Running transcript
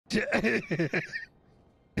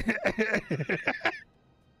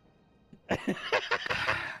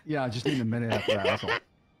Yeah, I just need a minute after that. That's all.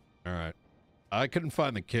 All right. I couldn't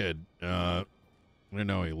find the kid. I don't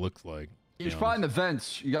know what he looks like. He's probably in the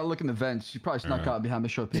vents. You gotta look in the vents. He probably snuck out behind the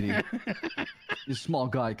show PD. This small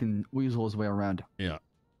guy can weasel his way around. Yeah.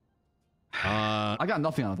 I got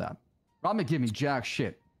nothing out of that. Rami gave me jack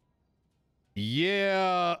shit.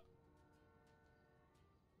 Yeah.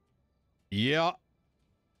 Yeah.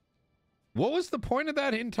 What was the point of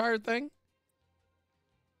that entire thing?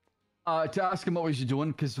 To ask him what was he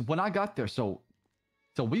doing, because when I got there, so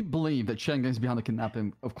we believe that Chen Gang's behind the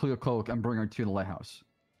kidnapping of Cleo Cloak and bring her to the lighthouse.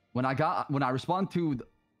 When I respond to the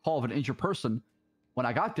call of an injured person, when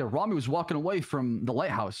I got there, Rami was walking away from the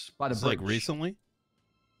lighthouse by the bridge. Like recently?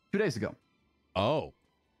 2 days ago. Oh.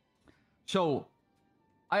 So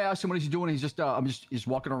I asked him what he's doing. He's just he's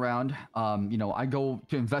walking around. You know, I go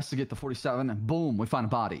to investigate the 47 and boom, we find a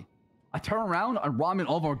body. I turn around and Rami and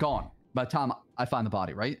Olva are gone by the time I find the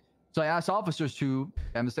body, right? So I asked officers to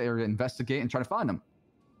canvass the area, investigate, and try to find him.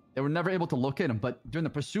 They were never able to locate him, but during the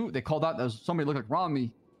pursuit, they called out there was somebody looked like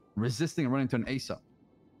Rami resisting and running to an ASA.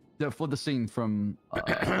 They fled the scene from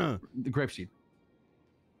the grapeseed.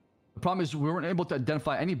 The problem is we weren't able to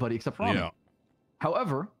identify anybody except Rami. Yeah.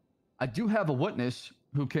 However, I do have a witness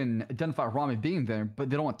who can identify Rami being there, but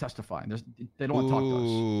they don't want to testify. They don't want to talk to us.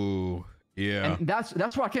 Ooh, yeah. And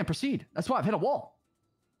that's why I can't proceed. That's why I've hit a wall.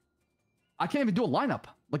 I can't even do a lineup.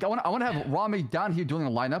 Like I want to have Rami down here doing a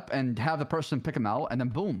lineup and have the person pick him out, and then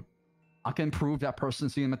boom, I can prove that person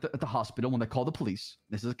seeing him at the hospital when they call the police.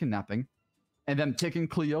 This is a kidnapping, and then taking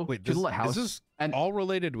Cleo to the lighthouse. Is this and all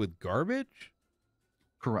related with garbage?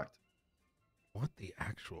 Correct. What the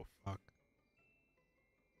actual fuck?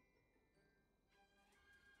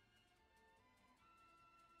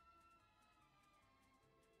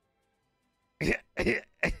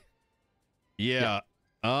 Yeah.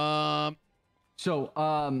 So,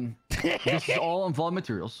 this is all involved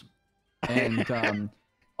materials, and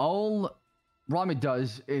all Rami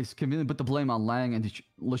does is conveniently put the blame on Lang and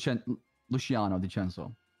Luciano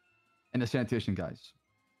DiCenzo and the sanitation guys.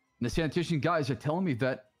 And the sanitation guys are telling me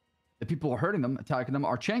that the people who are hurting them, attacking them,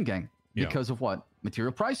 are Chain Gang because of what?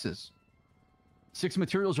 Material prices. 6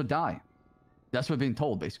 materials or die. That's what we're being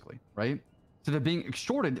told, basically, right? So they're being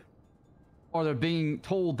extorted, or they're being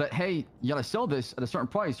told that, hey, you gotta sell this at a certain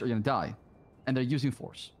price or you're gonna die. And they're using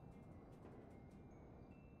force.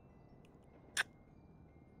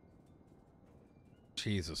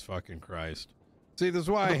 Jesus fucking Christ. See, this is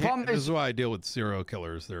why I deal with serial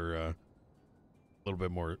killers. They're a little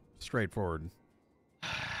bit more straightforward.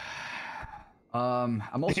 I'm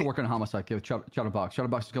also working on homicide with Chatterbox.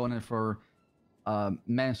 Chatterbox is going in for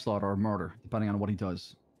manslaughter or murder, depending on what he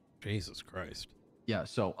does. Jesus Christ. Yeah,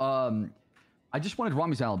 so I just wanted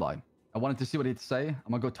Rami's alibi. I wanted to see what he had to say. I'm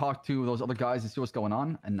gonna go talk to those other guys and see what's going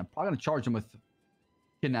on, and I'm probably gonna charge him with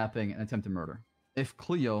kidnapping and attempted murder. If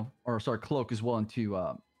Cloak is willing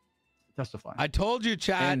to testify. I told you,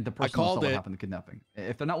 Chad. And the person I called what it. happened to kidnapping.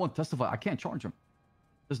 If they're not willing to testify, I can't charge them.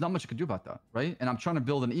 There's not much you can do about that, right? And I'm trying to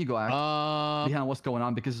build an ego act behind what's going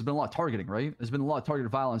on, because there's been a lot of targeting, right? There's been a lot of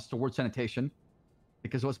targeted violence towards sanitation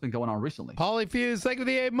because of what's been going on recently. Polyfuse, thank you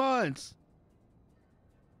for the 8 months.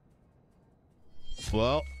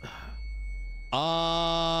 Well,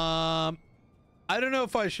 I don't know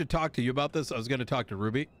if I should talk to you about this. I was going to talk to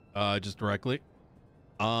Ruby, just directly.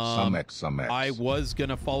 Some X. I was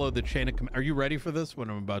going to follow the chain of command. Are you ready for this, what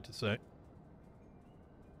I'm about to say?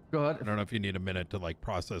 Go ahead. I don't know if you need a minute to like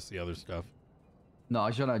process the other stuff. No,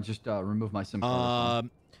 I should just remove my SIM card.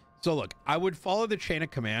 So look, I would follow the chain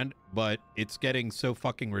of command, but it's getting so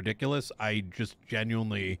fucking ridiculous. I just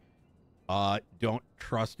genuinely don't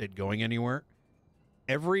trust it going anywhere.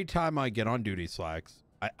 Every time I get on duty slacks,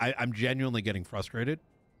 I'm genuinely getting frustrated.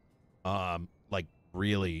 Like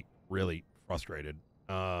really, really frustrated.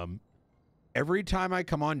 Every time I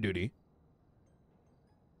come on duty,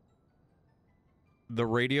 the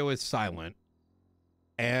radio is silent,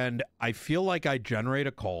 and I feel like I generate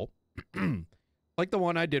a call, like the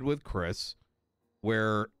one I did with Chris,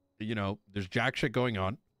 where, you know, there's jack shit going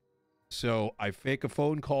on. So I fake a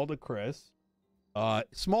phone call to Chris.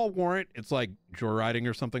 Small warrant. It's like joyriding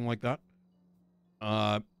or something like that.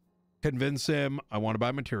 Convince him I want to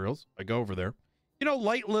buy materials. I go over there. You know,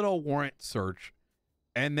 light little warrant search.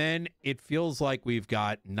 And then it feels like we've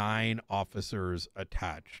got 9 officers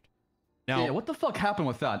attached. Now, yeah, what the fuck happened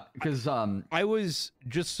with that? Because I was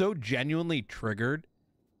just so genuinely triggered,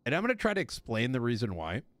 and I'm going to try to explain the reason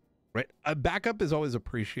why. Right? A backup is always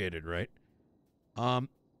appreciated, right?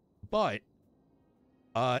 But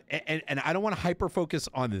and I don't want to hyper focus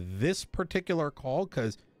on this particular call,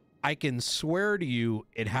 because I can swear to you,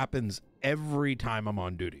 it happens every time I'm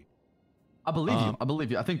on duty. I believe you. I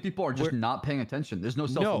believe you. I think people are just not paying attention. There's no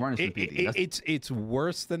self-awareness in PD. It's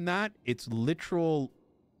worse than that. It's literal.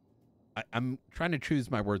 I'm trying to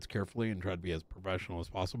choose my words carefully and try to be as professional as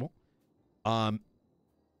possible.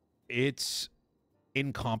 It's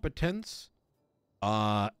incompetence,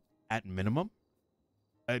 at minimum,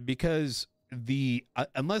 because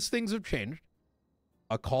unless things have changed,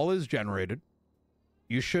 a call is generated.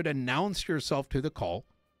 You should announce yourself to the call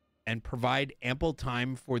and provide ample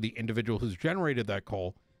time for the individual who's generated that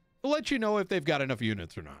call to let you know if they've got enough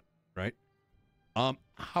units or not, right?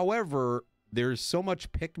 However, there's so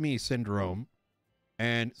much pick-me syndrome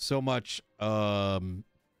and so much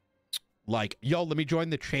like, yo, let me join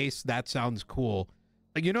the chase. That sounds cool.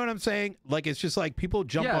 Like, you know what I'm saying? Like, it's just like people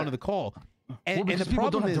jump onto the call. And because the people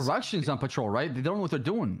problem don't have is directions on patrol, right? They don't know what they're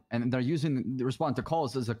doing, and they're using the response to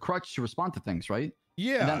calls as a crutch to respond to things, right?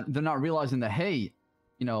 Yeah. And then they're not realizing that, hey,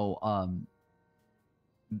 you know,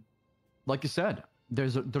 like you said,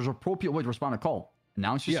 there's an appropriate way to respond to a call.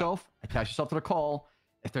 Announce yourself, attach yourself to the call.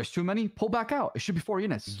 If there's too many, pull back out. It should be 4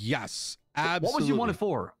 units. Yes, absolutely. What was you wanted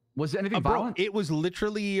for? Was it anything violent? Bro, it was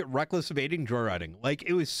literally reckless evading joyriding. Like,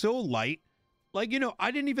 it was so light. Like, you know,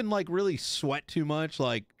 I didn't even like really sweat too much,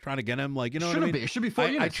 like trying to get him. Like, you know, what I mean? It should be 4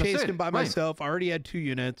 units. I chased him by myself. I already had 2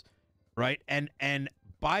 units, right? And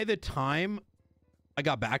by the time I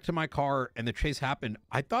got back to my car and the chase happened,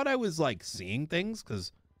 I thought I was like seeing things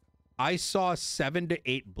because I saw 7 to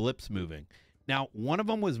 8 blips moving. Now, one of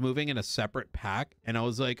them was moving in a separate pack, and I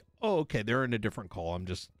was like, "Oh, okay, they're in a different call. I'm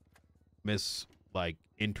just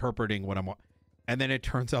interpreting what I'm." And then it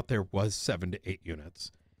turns out there was 7 to 8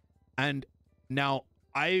 units, and now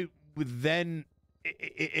I would then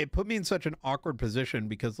it put me in such an awkward position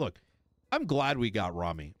because look, I'm glad we got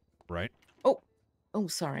Rami, right? Oh,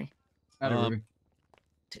 sorry.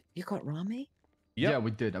 You got Rami? Yep. Yeah,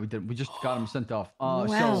 we did. We just got him sent off.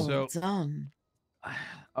 Well done.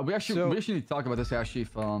 We actually need to talk about this, Ash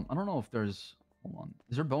Chief. I don't know if there's. Hold on.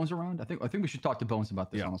 Is there Bones around? I think we should talk to Bones about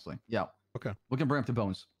this. Honestly. Yeah. Okay. We can bring up to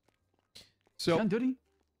Bones. So. On duty?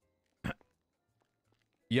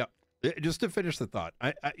 Yeah. Just to finish the thought,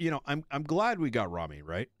 I'm glad we got Rami,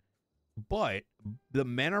 right? But the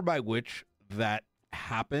manner by which that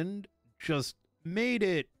happened just made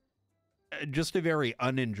it just a very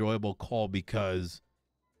unenjoyable call because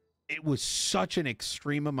it was such an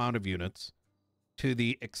extreme amount of units to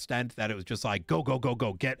the extent that it was just like, go, go, go,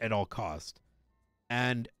 go, get at all cost.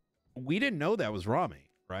 And we didn't know that was Rami,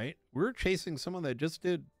 right? We were chasing someone that just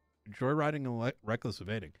did joyriding and reckless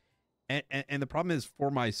evading. And the problem is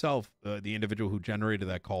for myself, the individual who generated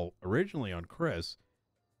that call originally on Chris,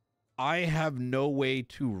 I have no way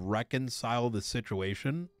to reconcile the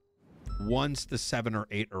situation once the 7 or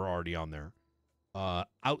 8 are already on there.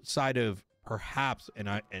 Outside of perhaps, and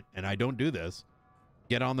I don't do this,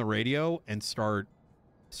 get on the radio and start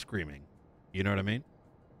screaming. You know what I mean?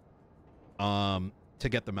 To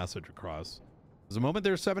get the message across. Because the moment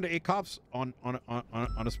there's 7 to 8 cops on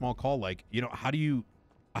a small call, like, you know,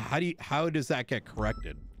 how does that get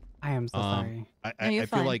corrected? I am so sorry. I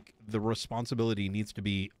feel like the responsibility needs to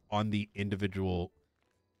be on the individual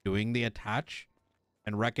doing the attach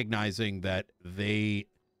and recognizing that the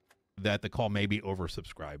call may be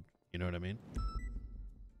oversubscribed. You know what I mean?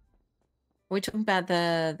 Are we talking about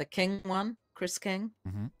the King one, Chris King?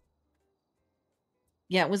 Mm-hmm.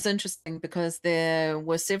 Yeah, it was interesting because there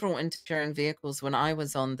were several interfering vehicles when I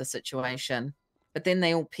was on the situation, but then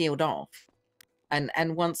they all peeled off.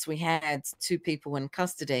 And once we had 2 people in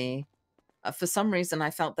custody, for some reason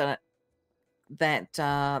I felt that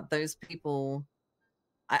those people,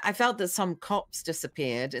 I felt that some cops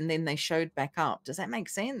disappeared and then they showed back up. Does that make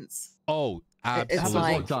sense? Oh, absolutely. It's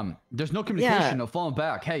like, done. There's no communication, no falling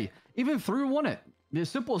back. Hey, even 3-1 it. The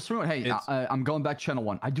simple as 3-1. Hey, I'm going back channel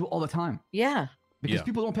 1. I do it all the time. Yeah. Because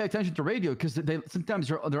people don't pay attention to radio because they sometimes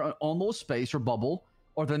they're on low space or bubble,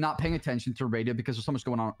 or they're not paying attention to radio because there's so much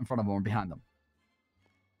going on in front of them or behind them.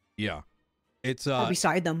 Yeah, it's or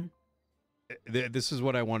beside them. This is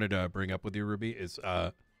what I wanted to bring up with you, Ruby. Is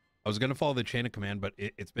I was gonna follow the chain of command, but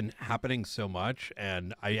it's been happening so much,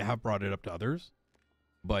 and I have brought it up to others,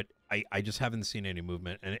 but I just haven't seen any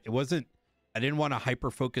movement, and it wasn't. I didn't want to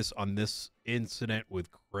hyper focus on this incident with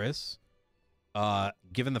Chris,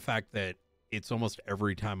 given the fact that it's almost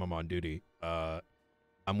every time I'm on duty.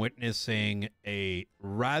 I'm witnessing a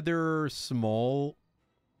rather small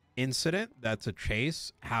incident that's a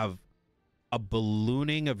chase have a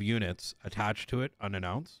ballooning of units attached to it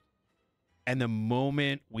unannounced, and the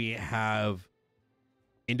moment we have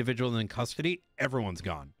individuals in custody, everyone's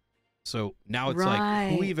gone. So now it's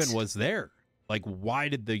like, who even was there? Like, why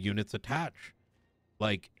did the units attach?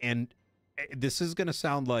 Like, and this is going to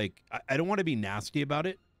sound like, I don't want to be nasty about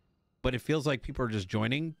it, but it feels like people are just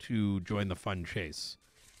joining to join the fun chase.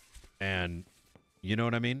 And you know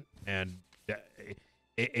what I mean? And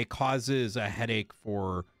it causes a headache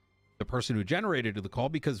for the person who generated the call,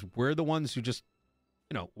 because we're the ones who just,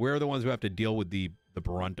 you know, we're the ones who have to deal with the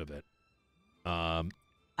brunt of it.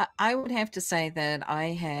 I would have to say that I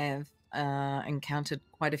have encountered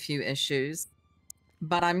quite a few issues,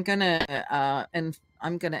 but I'm gonna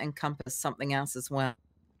encompass something else as well.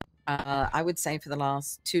 I would say for the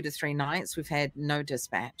last 2 to 3 nights we've had no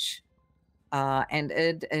dispatch, and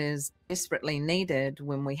it is desperately needed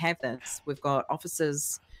when we have this. We've got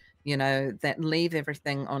officers, you know, that leave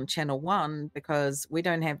everything on channel 1 because we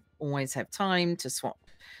don't always have time to swap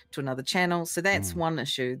to another channel. So that's one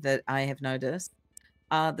issue that I have noticed.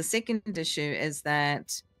 The second issue is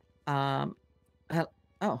that, oh,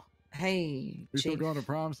 hey, We still Chief. going to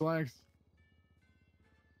prom, Slacks?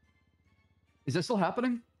 Is this still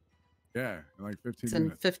happening? Yeah, in like 15 It's in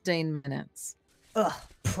minutes. 15 minutes. Ugh,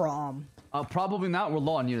 prom. Probably not. We're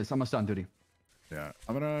low on units. I'm gonna stay on duty. Yeah,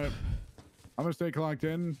 I'm gonna stay clocked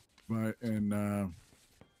in, but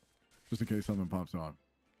just in case something pops off,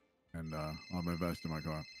 and I'll invest in my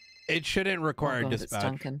car. It shouldn't require God, it's dispatch.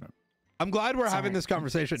 Duncan. I'm glad we're having Sorry. this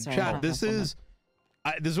conversation. Sorry Chat, about this that,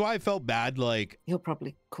 woman. is why I felt bad. Like, He'll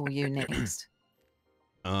probably call you next.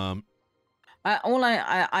 um,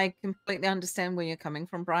 I completely understand where you're coming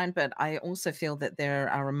from, Brian, but I also feel that there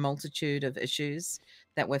are a multitude of issues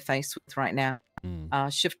that we're faced with right now.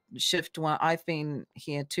 Shift 1, I've been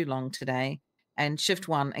here too long today, and shift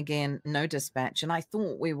 1 again, no dispatch, and I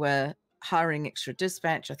thought we were hiring extra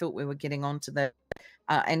dispatch. I thought we were getting onto the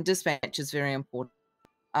and dispatch is very important.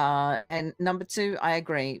 And number 2, I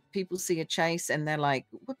agree. People see a chase and they're like,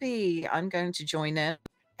 whoopee, I'm going to join in.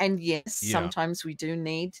 And yes, Yeah. sometimes we do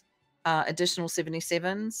need additional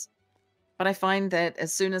 77s. But I find that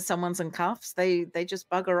as soon as someone's in cuffs, they just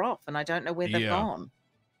bugger off, and I don't know where they've Yeah. gone.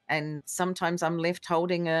 And sometimes I'm left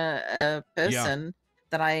holding a person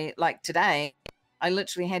that I, like today, I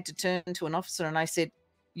literally had to turn to an officer and I said,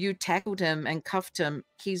 you tackled him and cuffed him.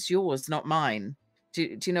 He's yours, not mine.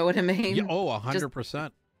 Do you know what I mean? yeah,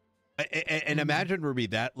 100%. And imagine, Ruby,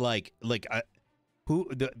 that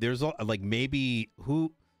there's like maybe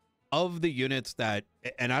who of the units that,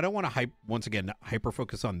 and I don't want to hyper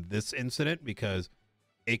focus on this incident because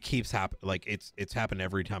it keeps happening. Like it's happened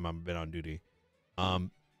every time I've been on duty.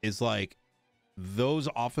 Is like those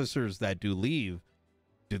officers that do leave,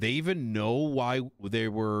 do they even know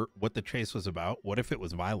what the chase was about? What if it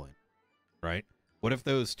was violent, right? What if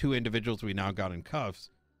those 2 individuals we now got in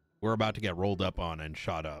cuffs were about to get rolled up on and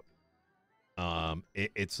shot up?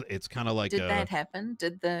 It's kind of like Did that happen?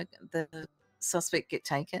 Did the suspect get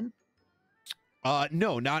taken?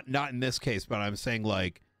 No, not in this case, but I'm saying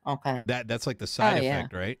like Okay. that's like the side yeah.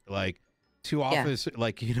 effect, right? Like 2 officers,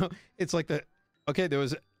 like, you know, it's like there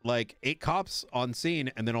was like 8 cops on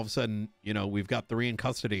scene, and then all of a sudden, you know, we've got 3 in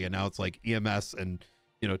custody, and now it's like EMS and,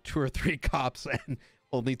 you know, 2 or 3 cops and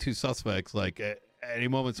only 2 suspects. Like at any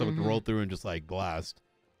moment someone can roll through and just like blast.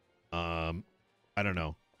 I don't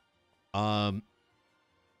know.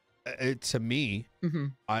 To me,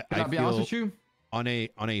 I be feel honest with you, on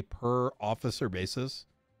a per officer basis,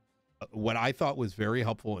 what I thought was very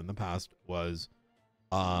helpful in the past was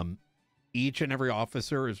each and every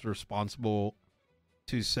officer is responsible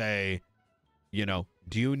to say, you know,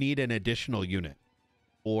 do you need an additional unit,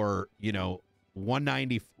 or, you know,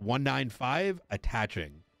 195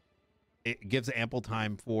 attaching. It gives ample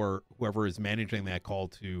time for whoever is managing that call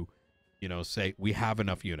to, you know, say we have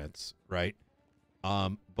enough units, right?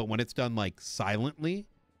 But when it's done like silently,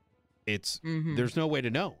 it's there's no way to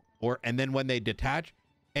know. And then when they detach,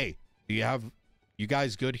 hey, you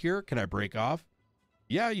guys good here? Can I break off?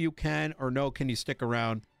 Yeah, you can. Or no, can you stick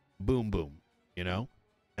around? Boom, boom. You know?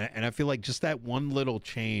 And I feel like just that one little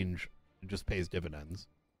change just pays dividends.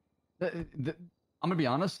 I'm gonna be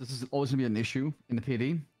honest. This is always gonna be an issue in the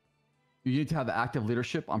PD. You need to have active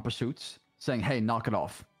leadership on pursuits, saying, "Hey, knock it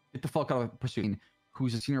off. Get the fuck out of pursuing."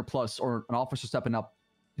 Who's a senior plus or an officer stepping up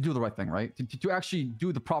to do the right thing, right? To actually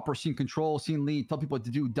do the proper scene control, scene lead, tell people what to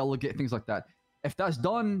do, delegate, things like that. If that's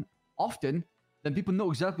done often, then people know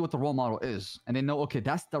exactly what the role model is, and they know, okay,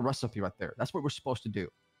 that's the recipe right there. That's what we're supposed to do.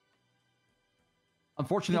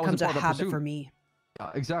 Unfortunately, that becomes wasn't a part of the habit pursuit. for me.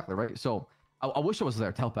 Exactly, right? So I wish I was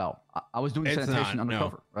there to help out. I was doing It's sanitation not,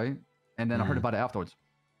 undercover, right? And then I heard about it afterwards.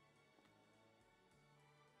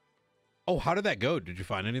 Oh, how did that go? Did you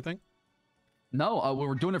find anything? No, we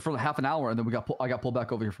were doing it for half an hour, and then I got pulled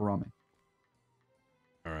back over here for Rami.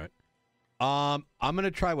 All right. I'm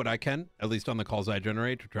gonna try what I can, at least on the calls I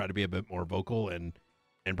generate, to try to be a bit more vocal and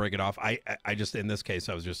break it off. I just, in this case,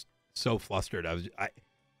 I was just so flustered. I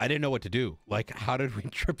didn't know what to do. Like, how did we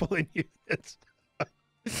triple in units?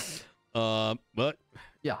 But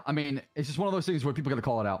Yeah, I mean, it's just one of those things where people got to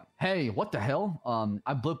call it out. Hey, what the hell?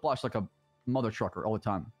 I blip watch like a mother trucker all the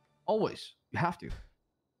time. Always, you have to.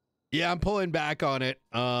 yeah, I'm pulling back on it.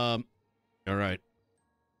 All right,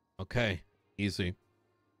 okay, easy.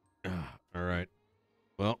 All right,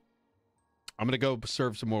 well, I'm gonna go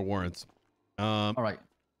serve some more warrants. All right.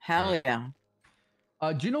 Hell yeah.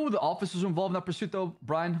 Do you know who the officers involved in that pursuit, though,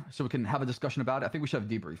 Brian? So we can have a discussion about it. I think we should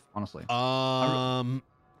have a debrief, honestly.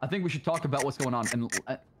 I think we should talk about what's going on. And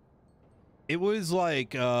it was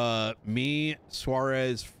like me,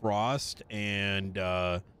 Suarez, Frost, and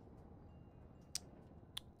I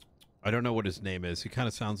don't know what his name is. He kind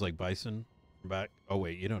of sounds like Bison from back. Oh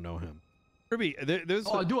wait, you don't know him. Kirby, there's.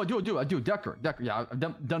 Oh, I do. Decker. Yeah,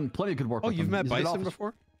 I've done plenty of good work. Oh, with you've him. met He's a good Bison officer.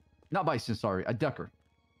 before? Not Bison, sorry. Decker.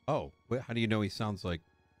 Oh, wait, how do you know he sounds like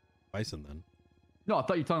Bison then? No, I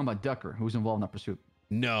thought you were talking about Decker, who was involved in that pursuit.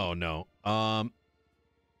 No. I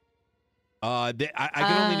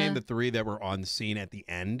can only name the 3 that were on scene at the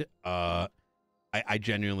end. I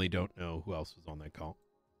genuinely don't know who else was on that call.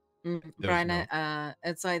 Brian,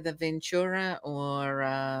 it's either Ventura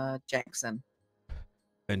or Jackson.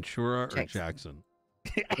 Ventura or Jackson?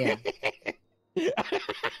 Yeah.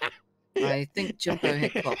 I think Jimbo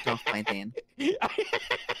had clocked off by then.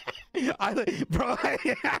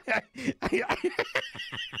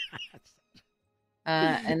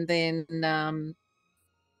 And then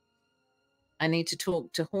I need to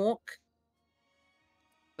talk to Hawk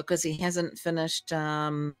because he hasn't finished.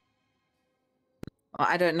 I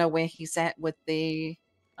don't know where he's at with the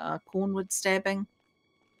Cornwood stabbing.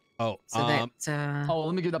 Oh, so that's. Oh,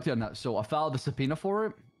 let me get up to on that. So I filed the subpoena for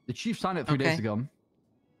it. The chief signed it 3 days ago,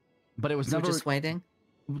 but it was never just waiting.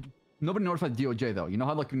 Nobody notified the DOJ though. You know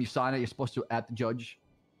how like when you sign it, you're supposed to at the judge.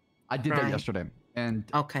 I did that yesterday, and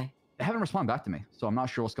they haven't responded back to me, so I'm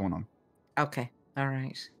not sure what's going on. Okay, all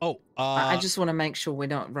right. Oh, I just want to make sure we're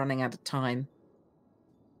not running out of time.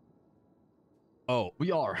 Oh,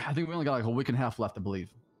 we are. I think we only got like a week and a half left, I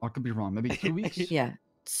believe. I could be wrong. Maybe 2 weeks. Yeah.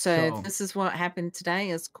 So this is what happened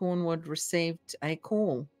today: is Cornwood received a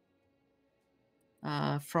call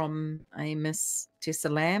from a Miss Tessa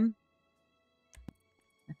Lamb.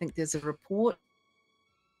 I think there's a report.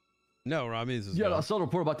 No, Rami's is I saw a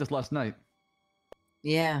report about this last night.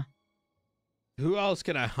 Yeah. Who else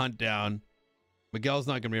can I hunt down? Miguel's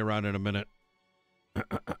not going to be around in a minute.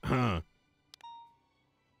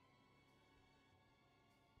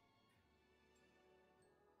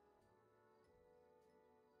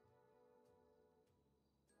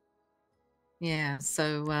 Yeah,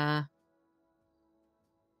 so I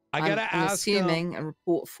gotta I'm ask. assuming a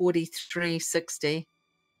report 4360.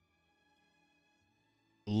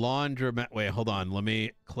 Laundromat. Wait, hold on. Let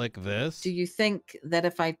me click this. Do you think that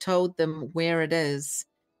if I told them where it is,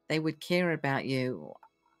 they would care about you?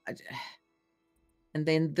 And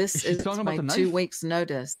then this is my 2 weeks'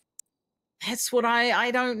 notice. That's what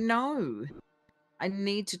I don't know. I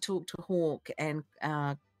need to talk to Hawk and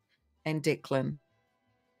Declan.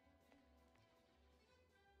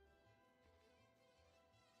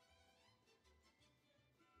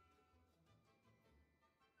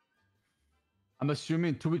 I'm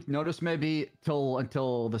assuming 2 week notice, maybe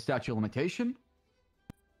until the statute of limitation.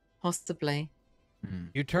 Possibly.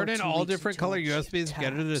 You turn in all different color USBs,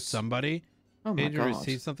 get it to somebody. Oh my God.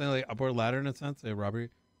 Receive something like upward ladder in a sense, a robbery.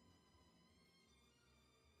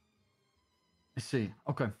 I see.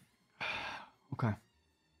 Okay. Okay.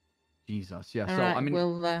 Jesus. Yeah. All so right, I mean,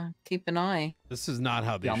 we'll keep an eye. This is not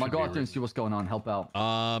how they. Yeah, I'm should gonna go be out there and see what's going on. Help out.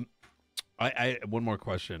 I one more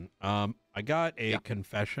question. I got a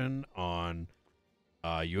confession on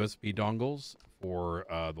USB dongles for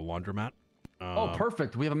the laundromat. Oh,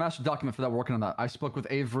 perfect. We have a master document for that. We're working on that. I spoke with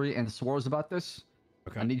Avery and Suarez about this.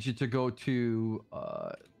 Okay. I need you to go to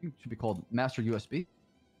it should be called master USB.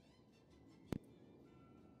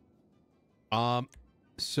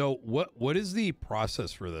 So what is the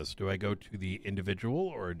process for this? Do I go to the individual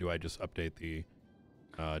or do I just update the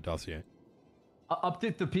dossier?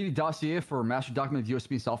 Update the PD dossier for master document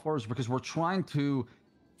USB softwares because we're trying to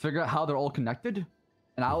figure out how they're all connected.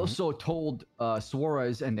 And I also told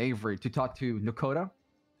Suarez and Avery to talk to Nakota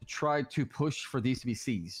to try to push for these to be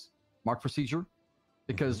seized, marked for seizure,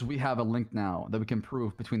 because we have a link now that we can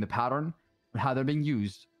prove between the pattern and how they're being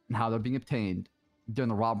used and how they're being obtained during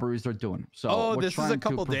the robberies they're doing. So we're this is a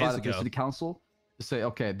couple days ago. to City Council to say,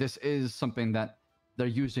 okay, this is something that they're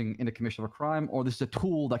using in the commission of a crime, or this is a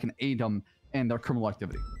tool that can aid them in their criminal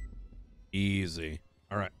activity. Easy.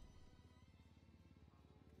 All right.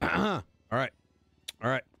 All right. All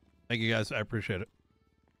right. Thank you guys. I appreciate it.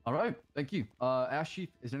 All right. Thank you. Ash Chief,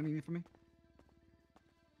 is there anything you need from me?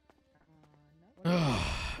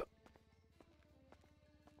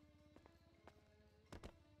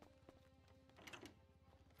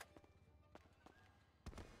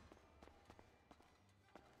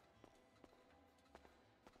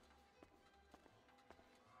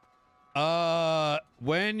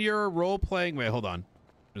 When you're role playing, wait, hold on.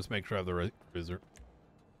 Just make sure I have the right user.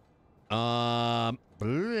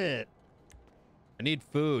 Bleh. I need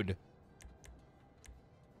food. Here,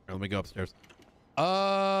 let me go upstairs.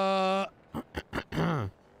 How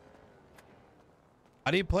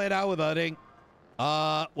do you play it out without ink?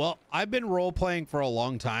 Well, I've been role playing for a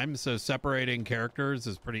long time, so separating characters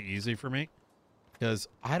is pretty easy for me because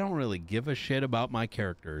I don't really give a shit about my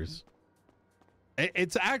characters.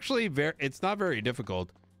 It's actually it's not very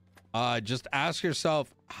difficult. Just ask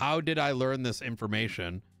yourself, how did I learn this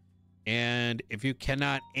information? And if you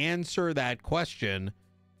cannot answer that question,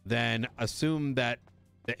 then assume that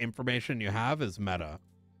the information you have is meta.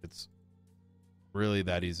 It's really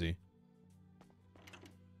that easy.